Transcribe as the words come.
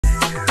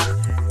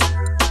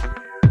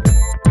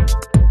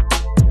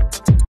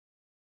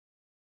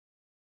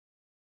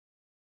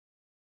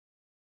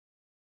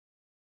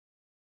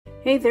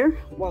Hey there,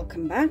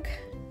 welcome back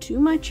to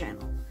my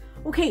channel.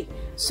 Okay,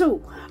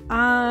 so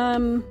I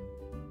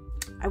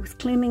was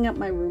cleaning up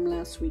my room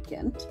last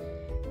weekend,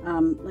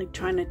 like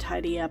trying to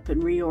tidy up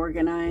and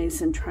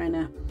reorganize and trying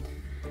to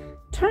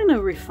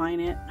refine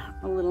it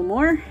a little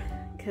more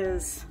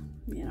because,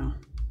 you know.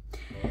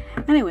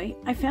 Anyway,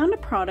 I found a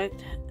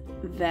product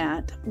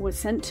that was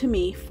sent to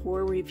me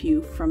for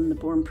review from the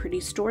Born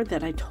Pretty store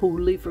that I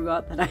totally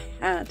forgot that I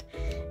had.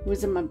 It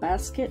was in my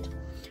basket.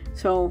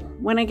 So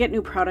when I get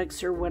new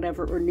products or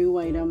whatever, or new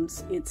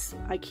items,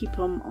 I keep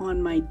them on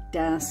my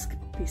desk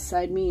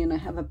beside me, and I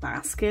have a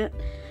basket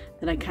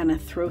that I kind of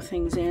throw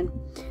things in.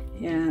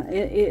 Yeah,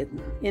 it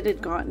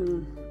had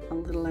gotten a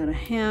little out of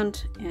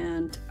hand,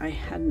 and I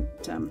hadn't,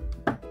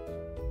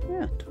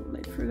 yeah,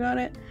 totally forgot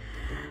it.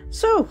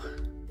 So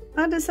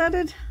I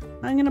decided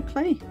I'm gonna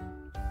play,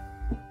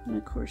 and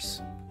of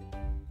course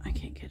I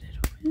can't get it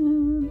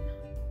open.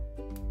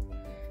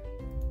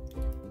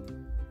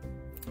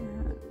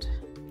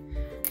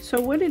 So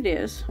what it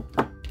is,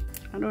 I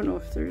don't know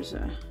if there's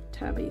a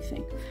tabby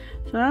thing.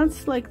 So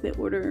that's like the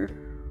order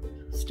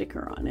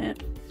sticker on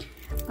it.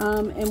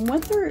 And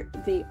what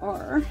they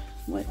are,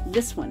 what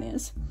this one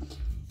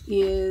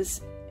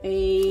is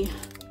a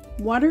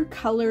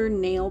watercolor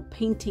nail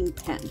painting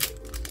pen.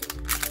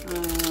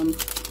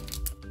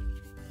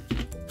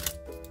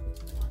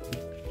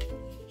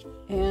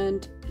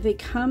 And they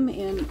come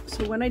in,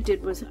 so what I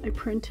did was I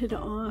printed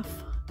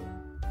off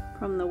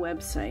from the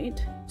website.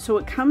 So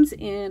it comes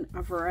in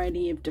a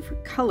variety of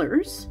different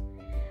colors.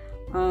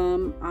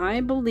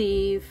 I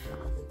believe,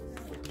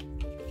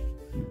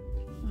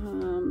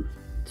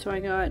 so I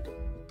got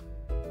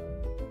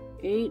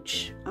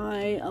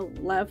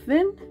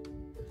HI11,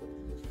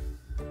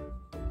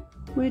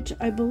 which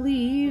I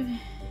believe,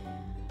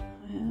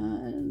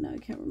 I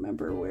can't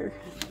remember where,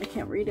 I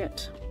can't read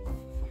it.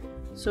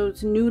 So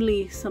it's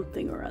newly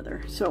something or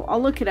other. So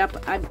I'll look it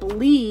up. I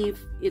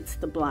believe it's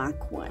the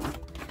black one,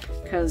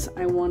 because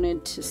I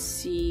wanted to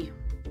see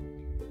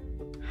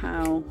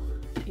how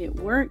it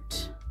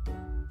worked.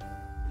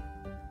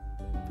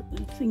 Put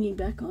the thingy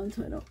back on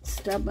so I don't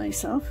stab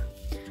myself.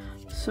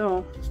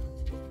 So,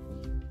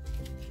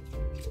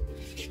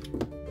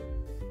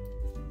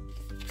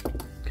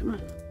 come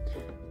on.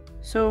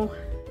 So,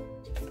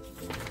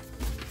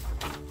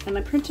 and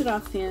I printed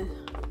off the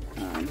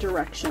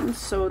directions.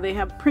 So they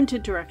have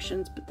printed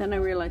directions, but then I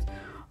realized,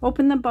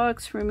 open the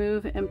box,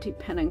 remove empty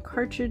pen and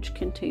cartridge,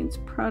 contains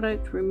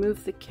product,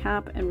 remove the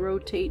cap and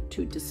rotate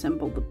to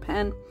disassemble the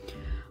pen.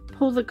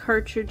 Pull the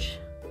cartridge,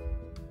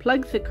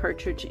 plug the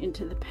cartridge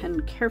into the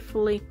pen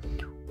carefully,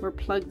 or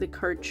plug the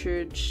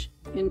cartridge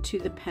into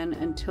the pen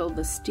until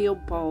the steel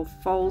ball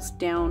falls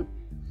down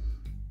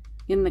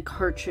in the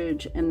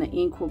cartridge and the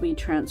ink will be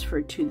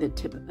transferred to the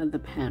tip of the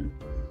pen.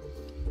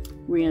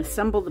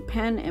 Reassemble the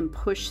pen and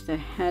push the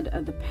head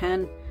of the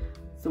pen.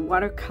 The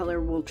watercolor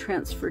will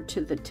transfer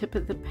to the tip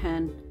of the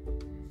pen,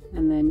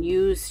 and then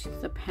use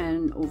the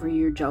pen over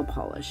your gel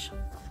polish.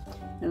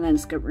 And then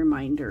it's got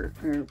reminder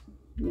or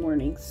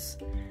warnings.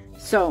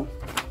 So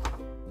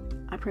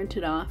I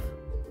printed off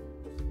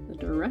the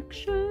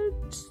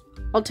directions.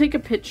 I'll take a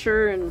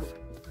picture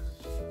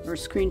or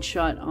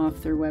screenshot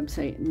off their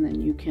website, and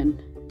then you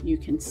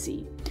can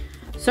see.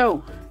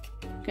 So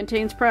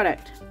contains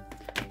product.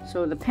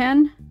 So the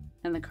pen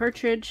and the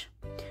cartridge.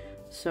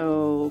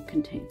 So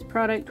contains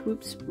product.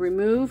 Oops.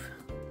 Remove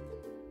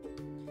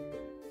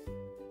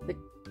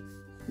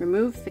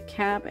the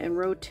cap and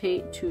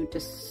rotate to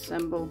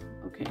disassemble.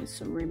 Okay,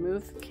 so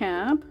remove the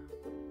cap.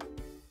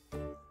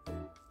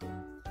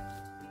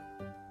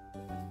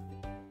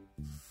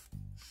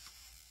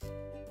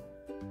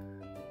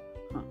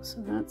 Oh, so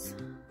that's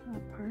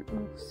that part.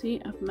 Oh, see,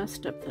 I've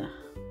messed up the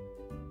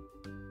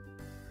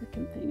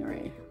freaking thing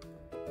already.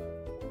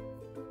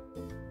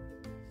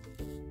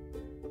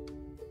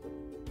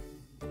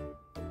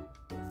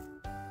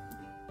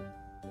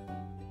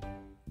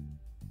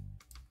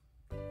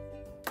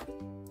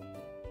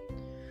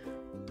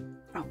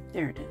 Oh,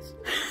 there it is.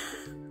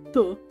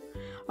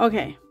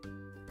 Okay.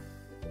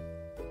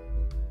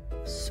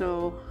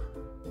 So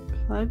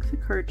plug the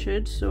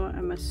cartridge. So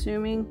I'm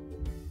assuming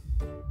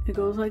it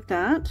goes like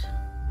that.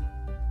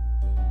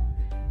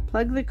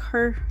 Plug the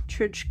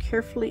cartridge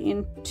carefully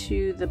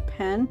into the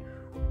pen,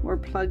 or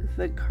plug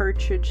the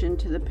cartridge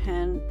into the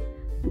pen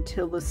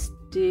until the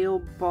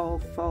steel ball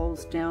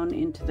falls down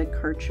into the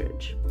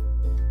cartridge.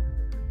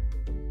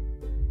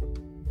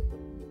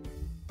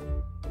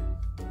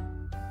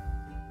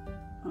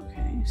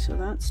 Okay, so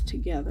that's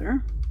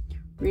together.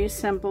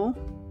 Reassemble.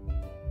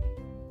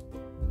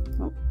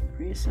 Oh,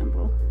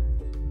 reassemble.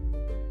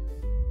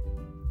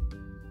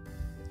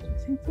 I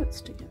think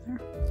that's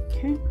together.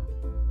 Okay.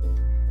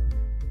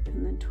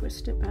 And then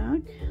twist it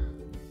back.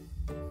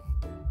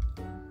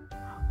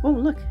 Oh,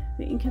 look,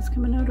 the ink is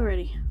coming out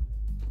already.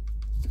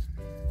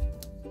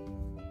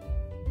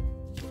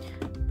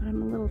 But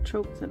I'm a little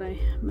choked that I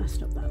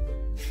messed up that.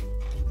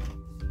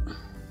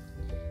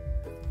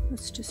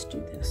 Let's just do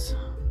this.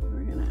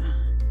 We're gonna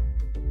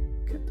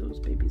cut those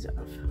babies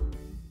off.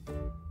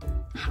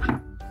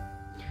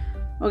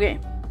 Okay.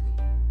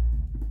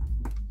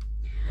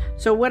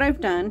 So what I've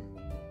done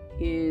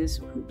is,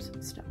 oops,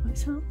 step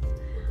myself.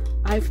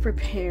 I've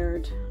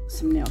prepared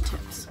some nail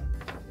tips.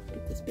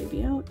 Get this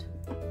baby out.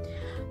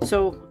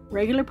 So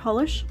regular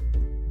polish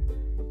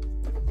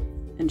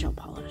and gel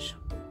polish.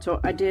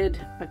 So I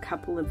did a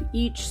couple of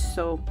each,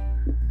 so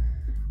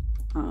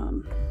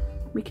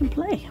we can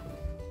play.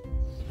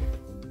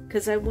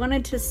 Because I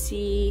wanted to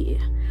see,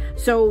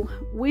 so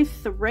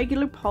with the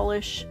regular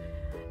polish,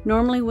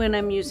 normally when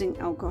I'm using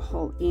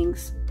alcohol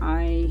inks,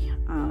 I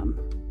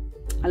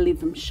leave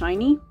them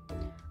shiny.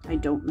 I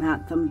don't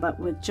matte them, but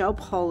with gel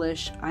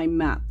polish, I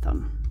matte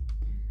them.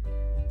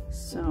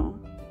 So,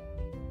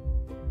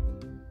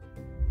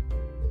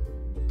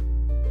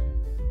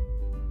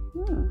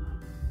 oh,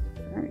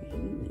 very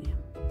easy.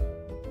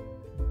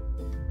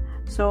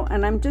 So,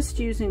 and I'm just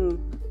using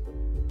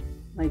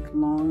like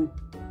long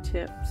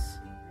tips,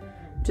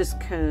 just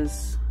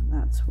because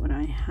that's what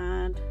I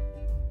had.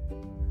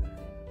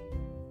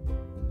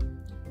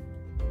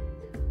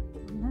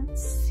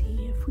 Let's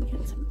see if we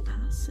get some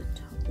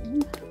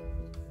acetone.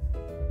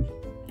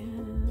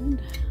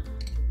 And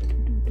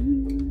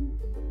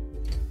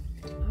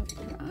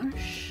a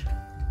brush.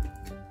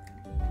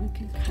 We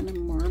can kind of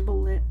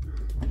marble it.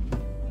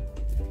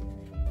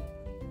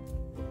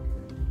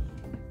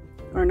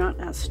 Or not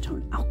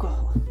acetone,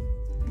 alcohol.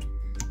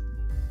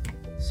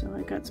 So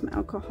I got some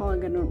alcohol, I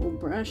got an old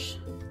brush.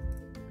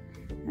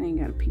 And I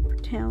got a paper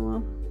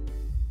towel.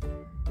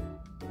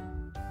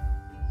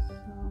 So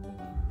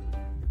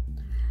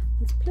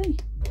let's play.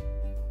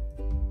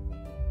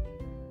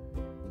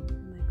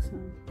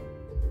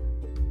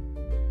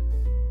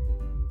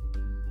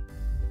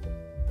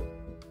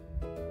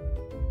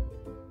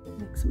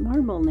 Make some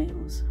marble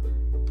nails.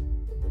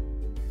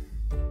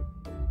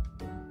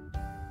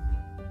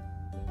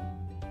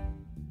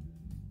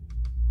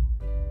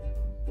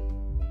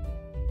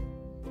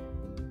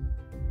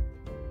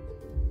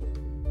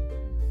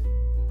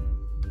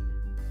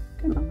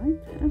 Gonna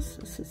like this.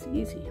 This is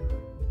easy.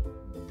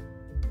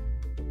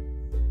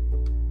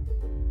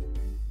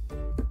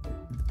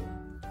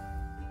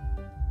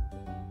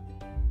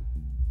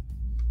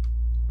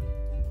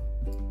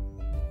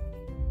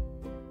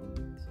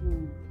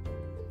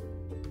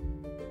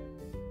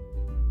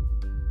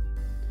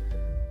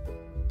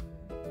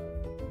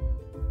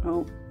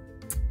 Oh,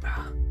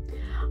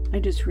 I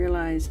just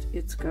realized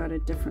it's got a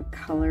different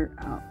color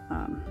out,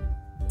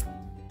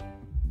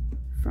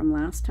 from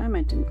last time.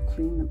 I didn't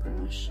clean the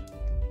brush.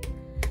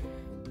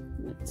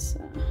 Let's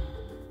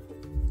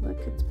look,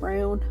 it's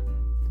brown.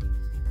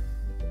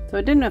 So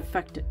it didn't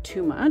affect it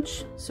too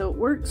much. So it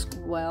works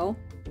well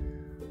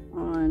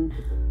on,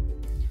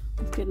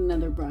 let's get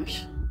another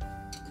brush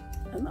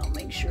and I'll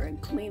make sure I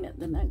clean it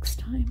the next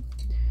time.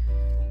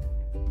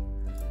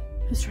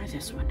 Let's try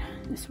this one.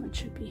 This one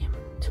should be.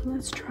 So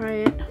let's try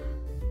it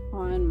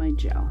on my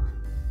gel.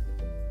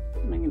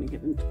 And I'm gonna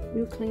get a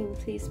new clean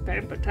piece of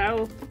paper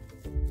towel.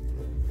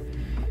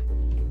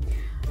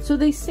 So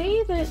they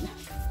say that,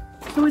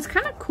 so it's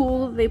kind of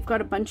cool. They've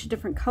got a bunch of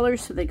different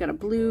colors. So they got a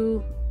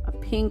blue, a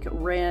pink,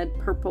 red,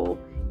 purple,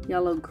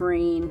 yellow,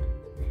 green,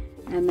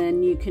 and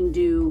then you can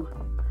do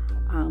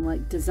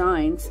like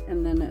designs,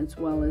 and then as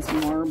well as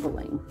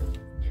marbling.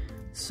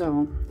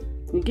 So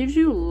it gives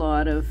you a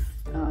lot of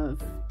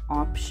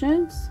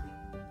options.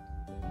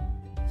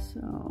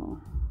 So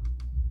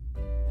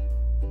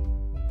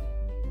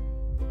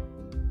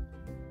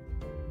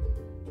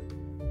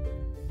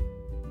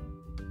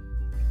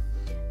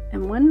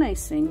and one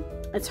nice thing,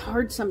 it's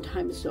hard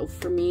sometimes though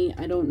for me,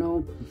 I don't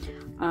know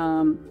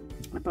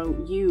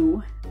about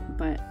you,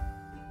 but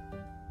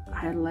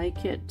I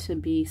like it to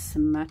be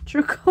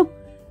symmetrical.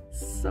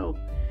 So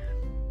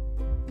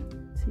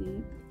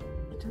see,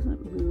 it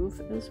doesn't move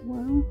as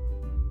well.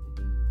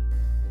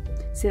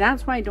 See,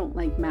 that's why I don't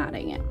like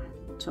matting it.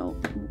 So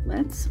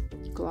let's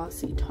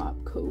glossy top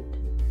coat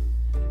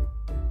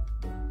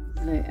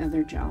the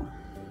other gel.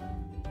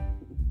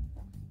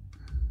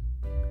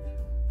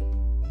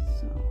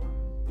 So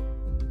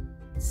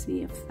let's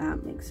see if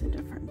that makes a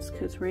difference,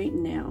 because right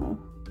now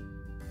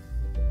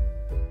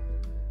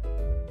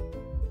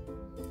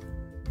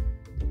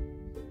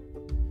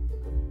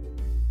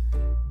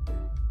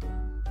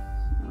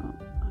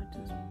I'll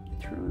just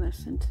throw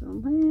this into the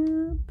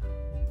lamp.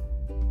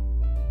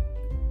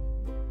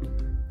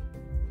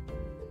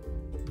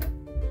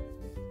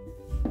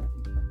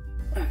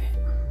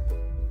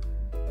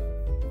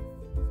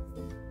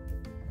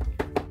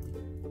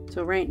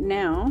 So right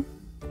now,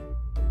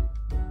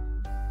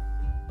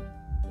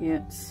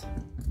 it's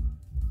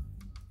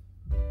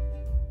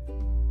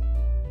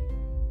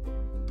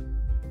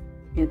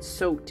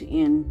soaked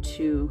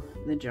into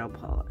the gel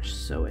polish,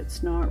 so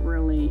it's not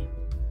really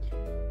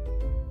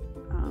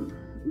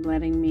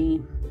letting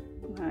me,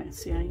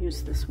 see, I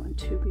used this one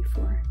too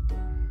before,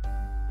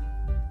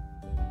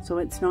 so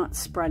it's not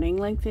spreading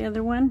like the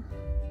other one,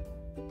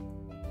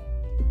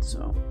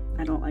 so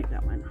I don't like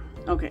that one.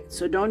 Okay,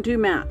 so don't do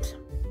matte.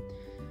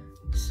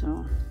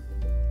 So,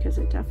 because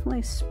it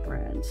definitely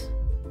spreads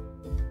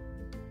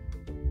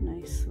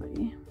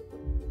nicely.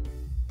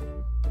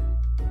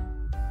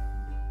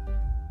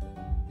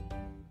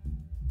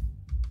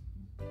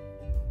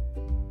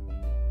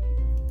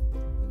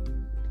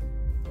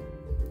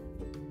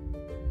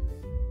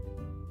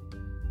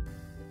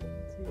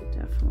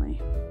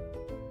 definitely,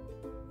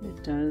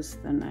 it does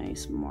the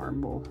nice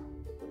marble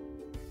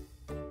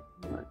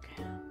look.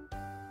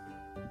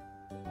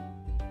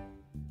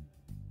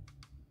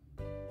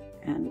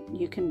 And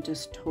you can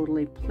just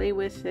totally play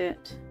with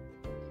it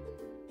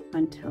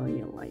until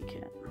you like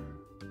it.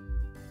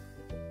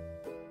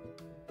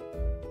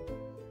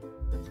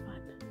 That's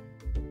fun.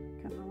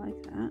 Kind of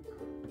like that.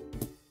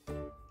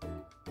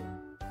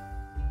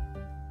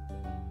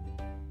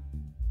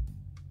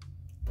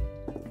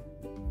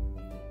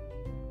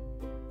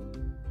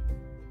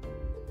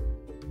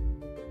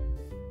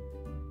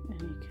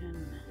 And you can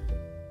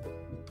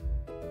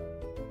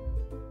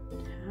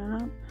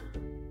tap.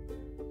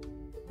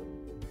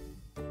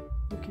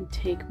 You can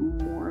take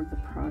more of the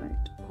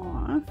product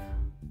off.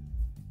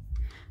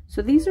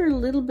 So these are a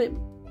little bit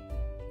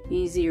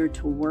easier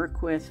to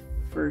work with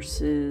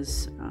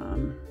versus what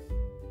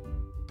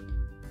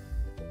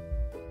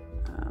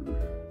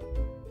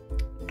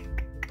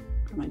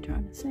am I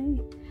trying to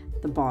say?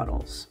 The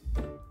bottles.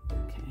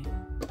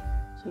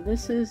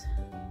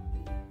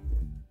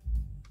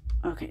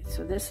 Okay,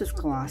 so this is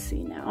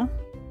glossy now,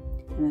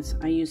 and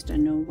I used a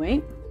no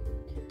weight.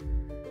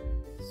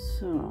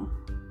 So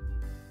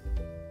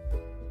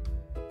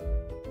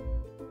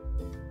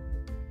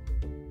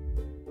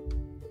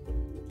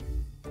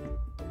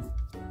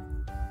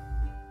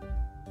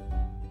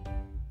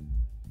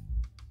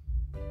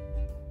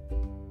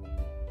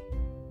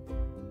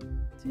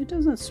it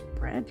doesn't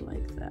spread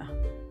like that.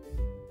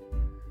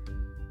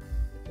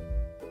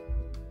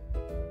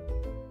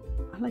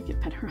 I like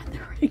it better on the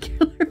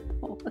regular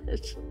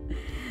polish,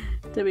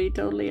 to be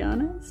totally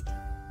honest.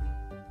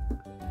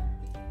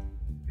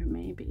 Or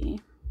maybe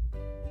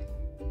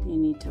you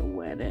need to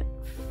wet it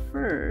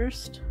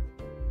first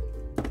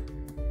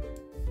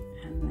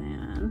and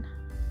then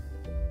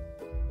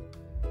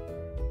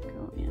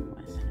go in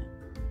with it.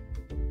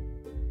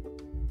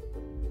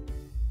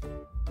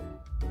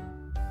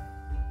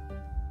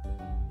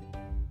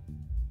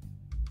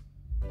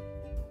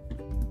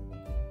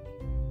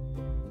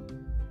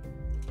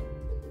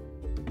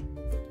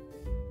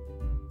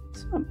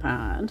 Not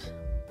bad,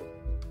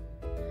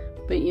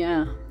 but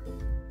yeah,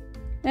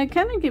 it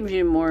kind of gives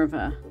you more of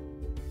a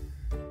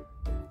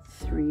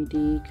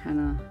 3D kind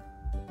of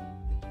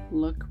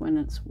look when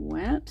it's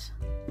wet.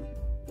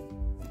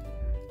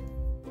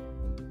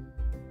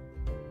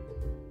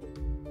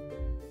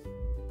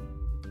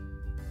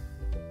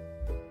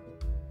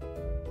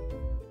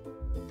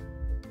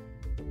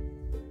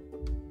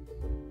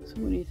 So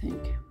what do you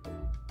think?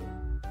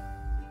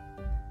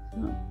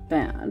 Not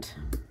bad.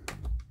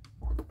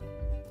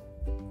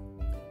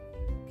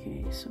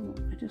 Okay, so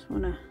I just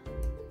want to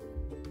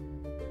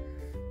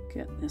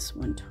get this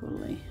one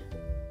totally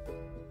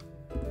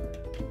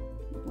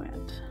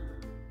wet.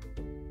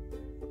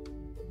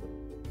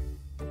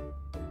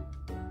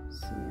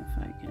 See if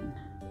I can.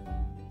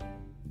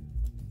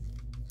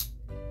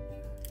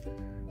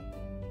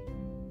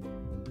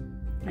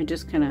 I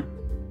just kind of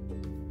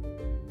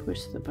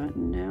push the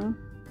button down.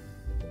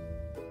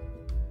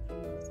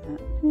 Is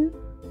that here?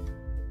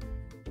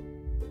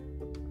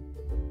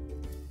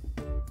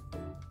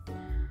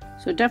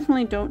 So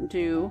definitely don't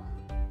do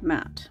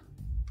matte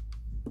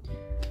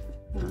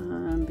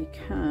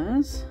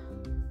because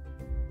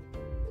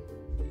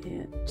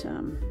it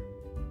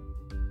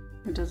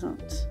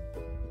doesn't.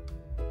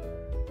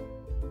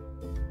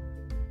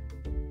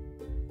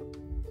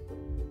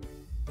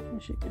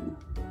 As you can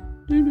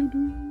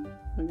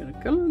I'm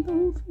gonna color the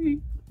whole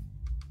thing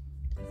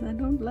because I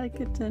don't like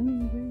it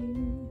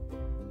anyway.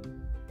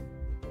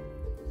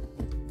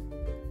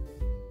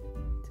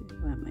 See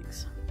if that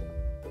makes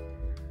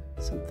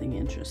something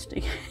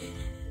interesting.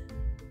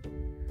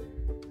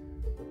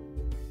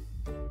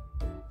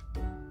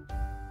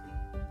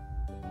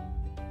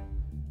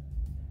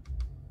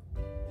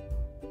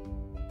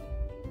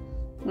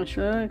 Well,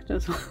 sure, it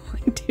doesn't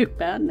look too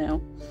bad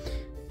now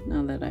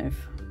that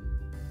I've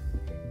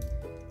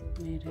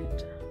made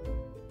it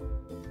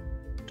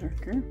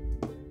darker.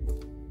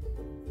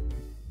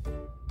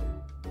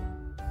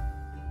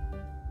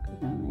 Go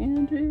down the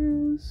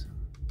edges.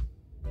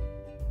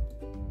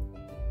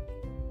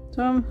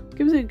 So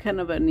gives it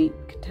kind of a neat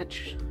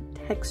texture.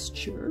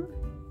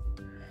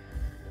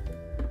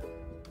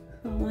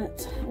 So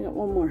I got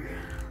one more.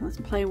 Let's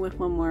play with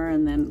one more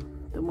and then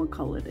we'll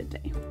call it a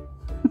day.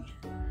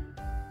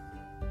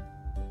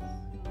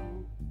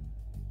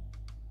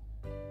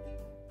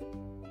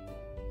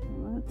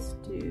 Let's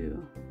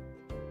do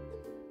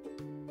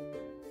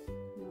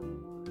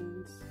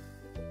lines.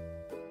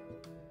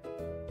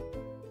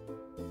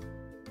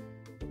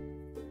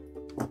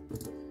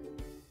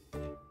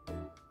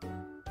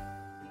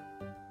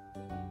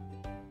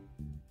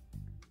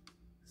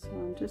 So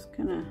I'm just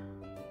gonna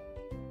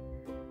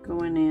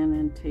going in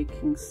and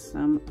taking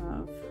some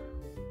of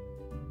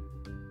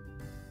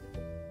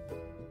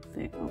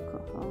the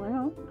alcohol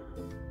out.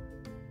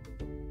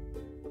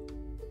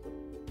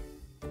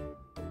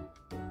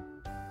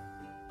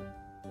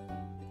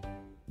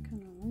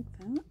 Kind of like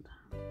that.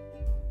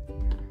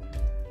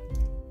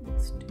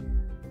 Let's do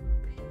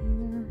up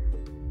here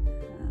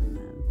and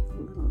then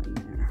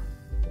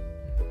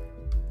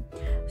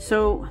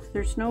So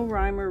there's no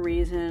rhyme or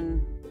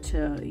reason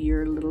to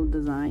your little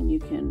design. You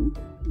can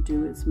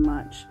do as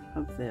much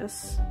of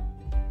this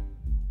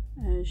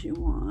as you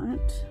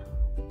want,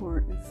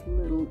 or as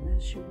little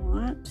as you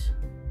want.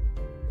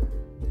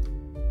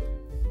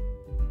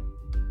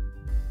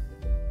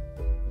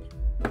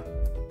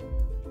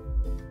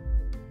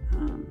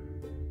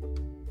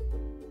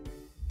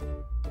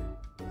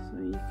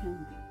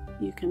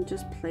 You can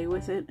just play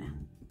with it.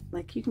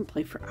 Like, you can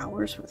play for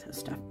hours with this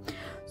stuff.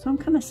 So I'm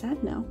kind of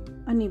sad now.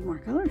 I need more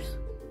colors.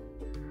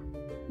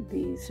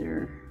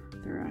 They're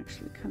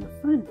actually kind of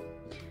fun.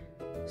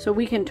 So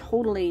we can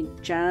totally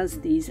jazz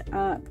these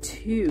up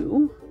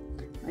too.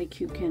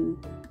 Like, you can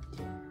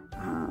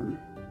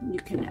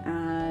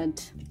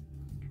add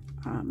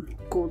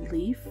gold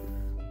leaf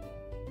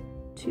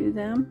to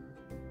them,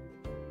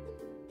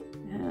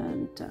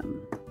 and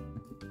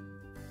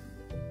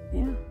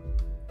yeah,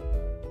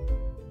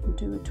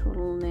 do a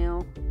total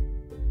nail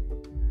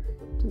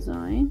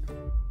design.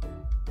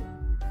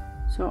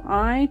 So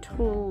I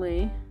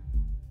totally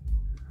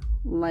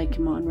like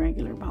them on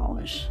regular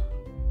polish,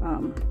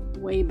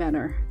 way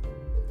better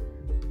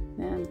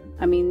than,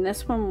 I mean,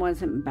 this one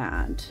wasn't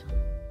bad.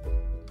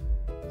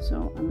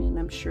 So, I mean,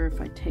 I'm sure if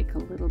I take a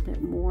little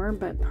bit more,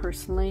 but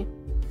personally,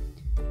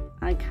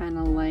 I kind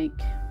of like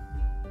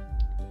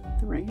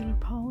the regular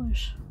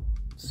polish.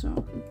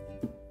 So,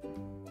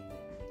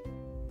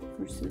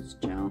 versus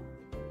gel.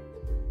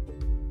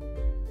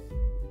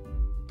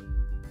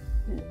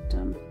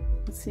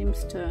 It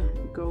seems to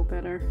go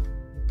better.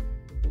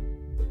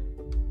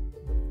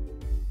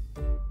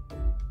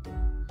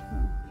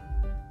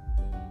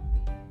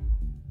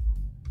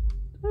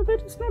 Oh,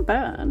 but it's not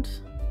bad.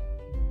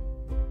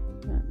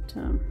 But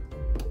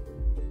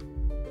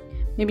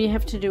maybe you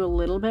have to do a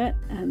little bit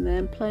and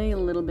then play, a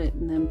little bit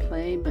and then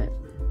play, but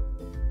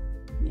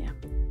yeah.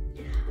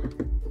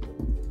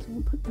 So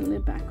we'll put the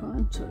lid back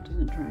on so it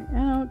doesn't dry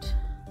out.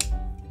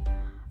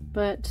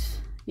 But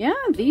yeah,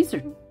 these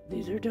are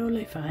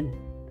totally fun.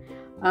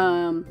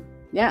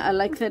 Yeah, I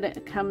like that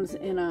it comes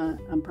in a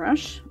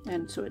brush,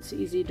 and so it's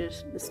easy to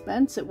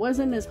dispense. It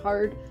wasn't as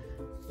hard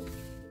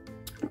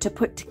to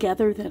put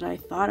together that I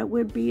thought it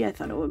would be. I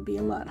thought it would be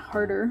a lot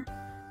harder.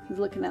 I was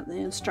looking at the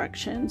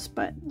instructions,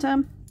 but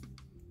yeah,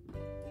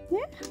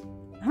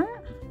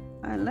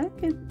 I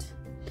like it.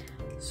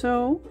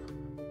 So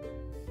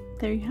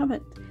there you have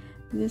it.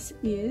 This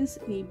is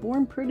a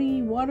Born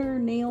Pretty water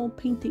nail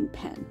painting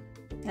pen,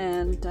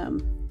 and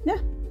yeah.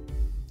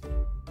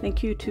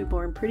 Thank you to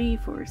Born Pretty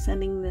for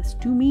sending this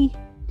to me.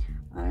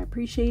 I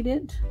appreciate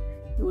it.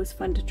 It was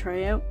fun to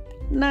try out.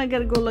 Now I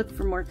gotta go look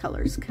for more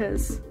colors,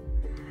 because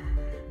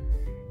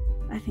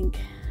I think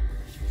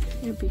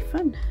it would be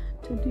fun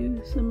to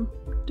do some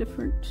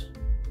different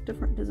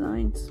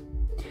designs.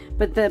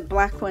 But the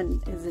black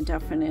one is a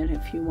definite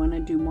if you want to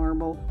do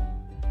marble.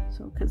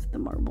 So, because the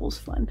marble's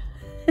fun.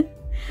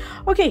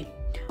 Okay.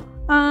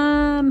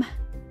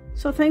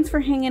 So thanks for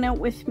hanging out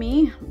with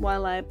me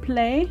while I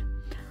play.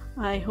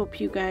 I hope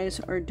you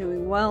guys are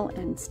doing well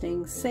and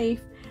staying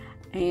safe.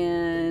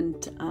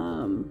 And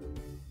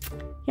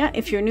yeah,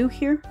 if you're new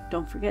here,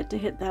 don't forget to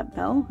hit that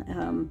bell.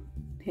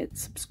 Hit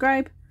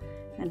subscribe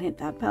and hit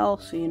that bell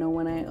so you know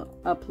when I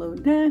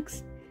upload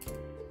next.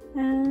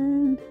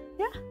 And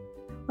yeah,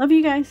 love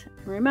you guys.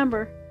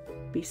 Remember,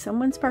 be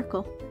someone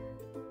sparkle.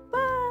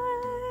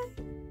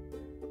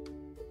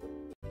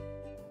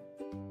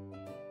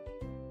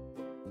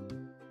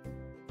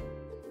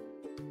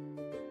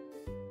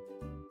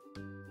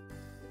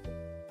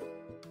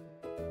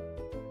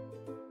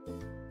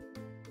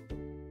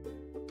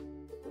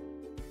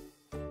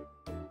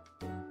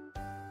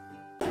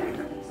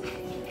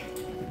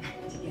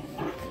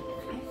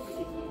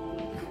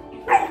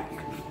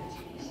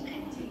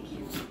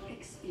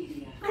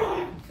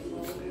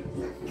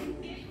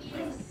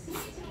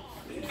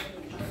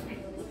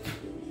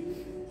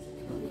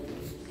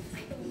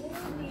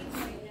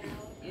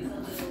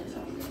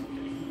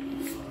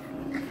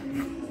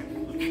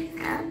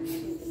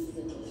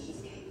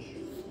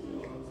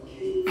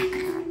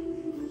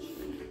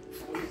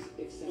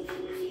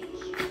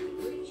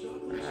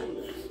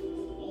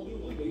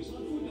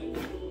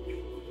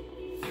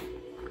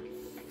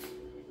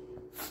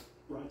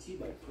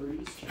 By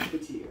Purdy's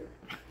Chocolatier.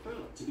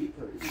 Proud to be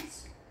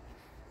Purdy's.